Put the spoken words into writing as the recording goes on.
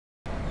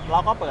เรา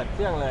ก็เปิดเค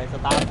รื่องเลยส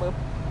ตาร์ทปุ๊บ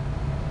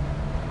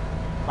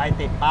ไฟ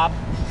ติดปั๊บ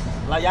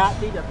ระยะ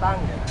ที่จะตั้ง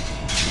เนี่ย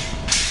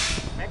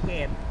แม็กเก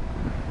จ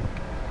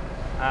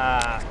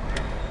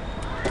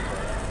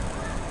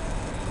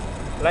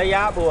ระย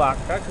ะบวก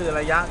ก็คือ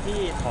ระยะที่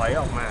ถอย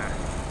ออกมา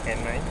เห็น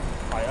ไหม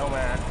ถอยออกม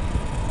า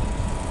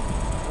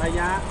ระ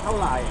ยะเท่า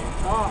ไหร่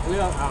ก็เลื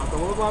อกเอาสม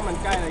มติว่ามัน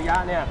ใกล้ระยะ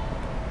เนี่ย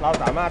เรา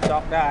สามารถจ็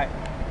อกได้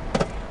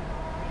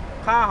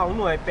ค่าของ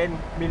หน่วยเป็น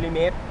มิลลิเม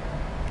ตร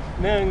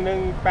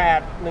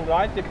118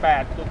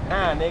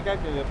 118.5นี่ก็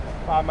คือ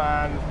ประมา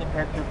ณ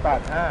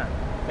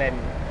 11.85 เซน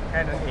แค่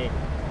นั้นเอง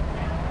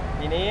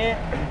ทีนี้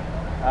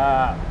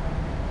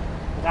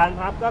การ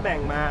พับก็แบ่ง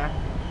มา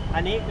อั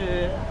นนี้คือ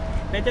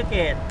เมเจอร์เก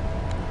จ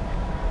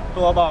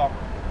ตัวบอก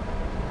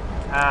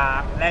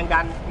แรงดั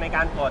นในก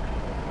ารกด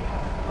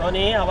ตัว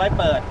นี้เอาไว้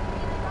เปิด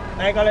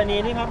ในกรณี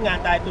ที่พับงาน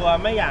ตายตัว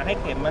ไม่อยากให้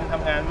เข็มมันท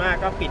ำงานมาก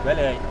ก็ปิดไว้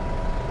เลย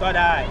ก็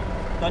ได้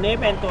ตัวนี้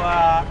เป็นตัว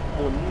ห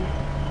มุน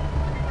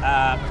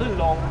ขึ้น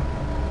ลง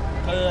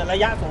คือระ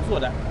ยะสูงสุ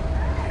ด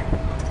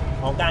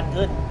ของการ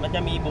ขึ้นมันจ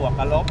ะมีบวก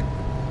กับลบ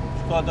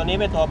ส่วนตัวนี้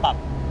เป็นตัวปรับ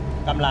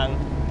กำลัง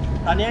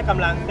ตอนนี้ก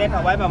ำลังเซตเอ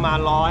าไว้ประมาณ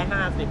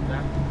150น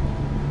ะ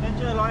เซตเ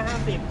ชื่อ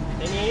150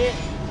ทีนี้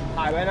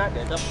ถ่ายไว้นะเ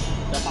ดี๋ยวจะ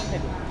ปรับให้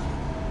ดู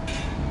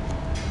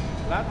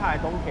แล้วถ่าย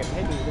ตรงเข็มใ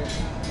ห้ดูด้วย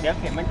เดี๋ยว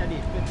เข็มมันจะดี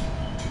ดขึ้น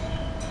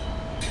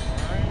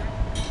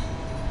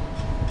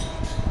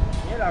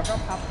นี่เราก็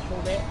พับตร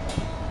งนี้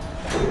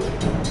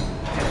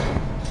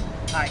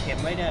ถ่ายเข็ม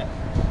ไว้เนี่ย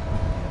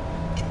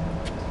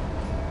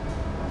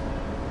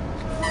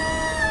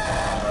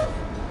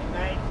เห็นไหม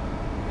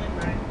ขึ้นไ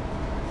หม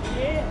ที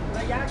นี้ร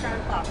ะยะการ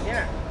ปรับเนี่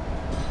ย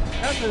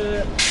ก็คือ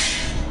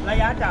ระ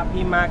ยะจาก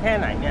พิมพ์มาแค่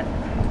ไหนเนี่ย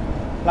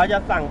เราจะ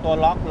สั่งตัว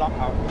ล็อก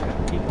เอา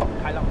ที่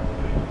ใครล็อก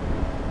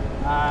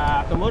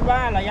สมมุติว่า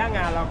ระยะง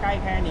านเราใกล้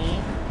แค่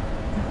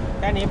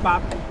นี้ปั๊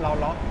บเรา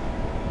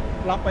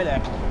ล็อกไปเลย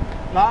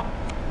ล็อก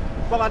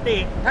ปกติ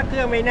ถ้าเค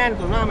รื่องไม่แน่น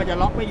ส่วนมากมันจะ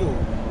ล็อกไม่อยู่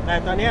แต่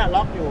ตอนนี้ล็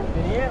อกอยู่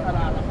ทีนี้เวล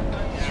าเราตั้งง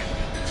าน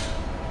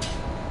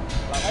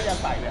เราก็จะ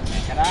ใส่แบบไหน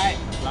ก็ได้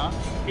ล็อก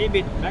ที่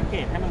บิดแบ็คเก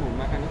จให้มันหมุน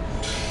มาคันนี้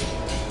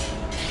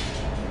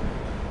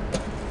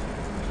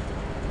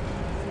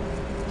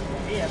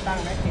ที่จะตั้ง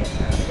แบ็คเกจ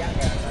ระยะ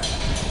งานมา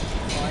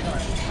น้อยหน่อ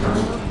ย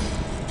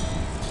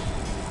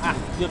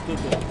หยุด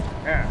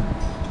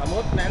สมม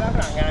ติในลักษ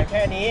ณะงานแ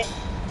ค่นี้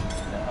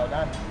เดี๋ยวเอาด้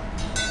าน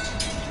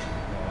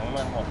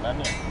มันหมดแล้ว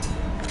เนี่ย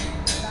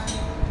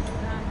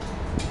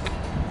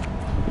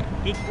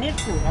อีกนิด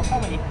สูดเอาเข้า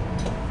มาอีก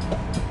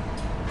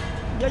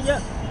เยอ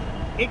ะ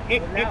ๆอีก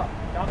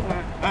จ็อกม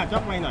าจ็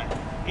อกไปหน่อย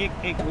อี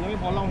กถึงไม่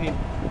พ้นลองเห็น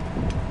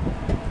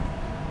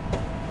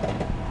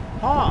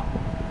ท่อ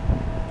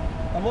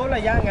สมมติร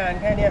ะยะงาน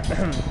แค่นี้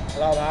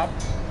เราครับ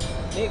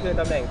นี่คือ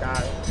ตำแหน่งกลา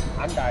ง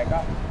อันใดก็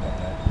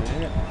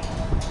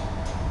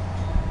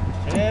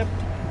เชฟ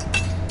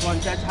ส่วน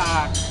จะฉา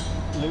ก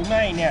หรือไ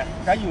ม่เนี่ย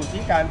ก็อยู่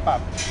ที่การปรั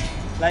บ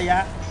ระยะ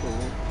สู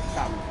ง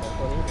ต่ำของ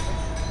ตัวนี้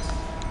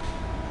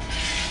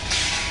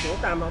สูง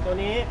ต่ำของตัว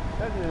นี้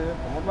ก็คือ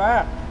สมมติว่า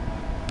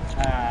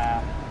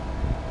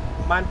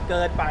มันเ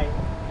กินไป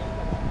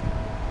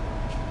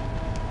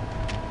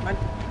มัน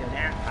เดี๋ยว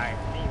นี้ถ่าย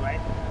นี่ไว้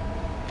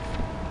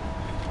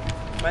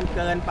มันเ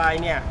กินไป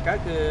เนี่ยก็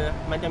คือ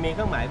มันจะมีเค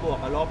รื่องหมายบวก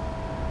กับลบ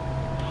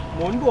ห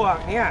มุนบวก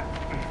เนี่ย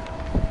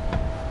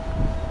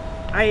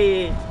ไ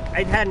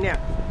อ้แท่นเนี่ย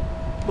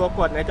ตัวก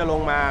ดเนี่ยจะล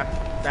งมา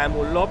แต่ห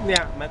มุนลบเนี่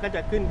ยมันก็จ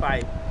ะขึ้นไป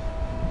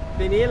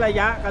ทีนี้ระ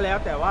ยะก็แล้ว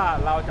แต่ว่า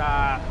เราจะ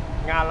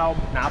งานเรา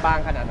หนาบาง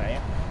ขนาดไหน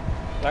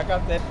แล้วก็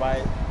เซตไว้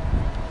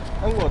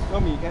ทั้งหมดก็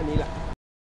มีแค่นี้แหละ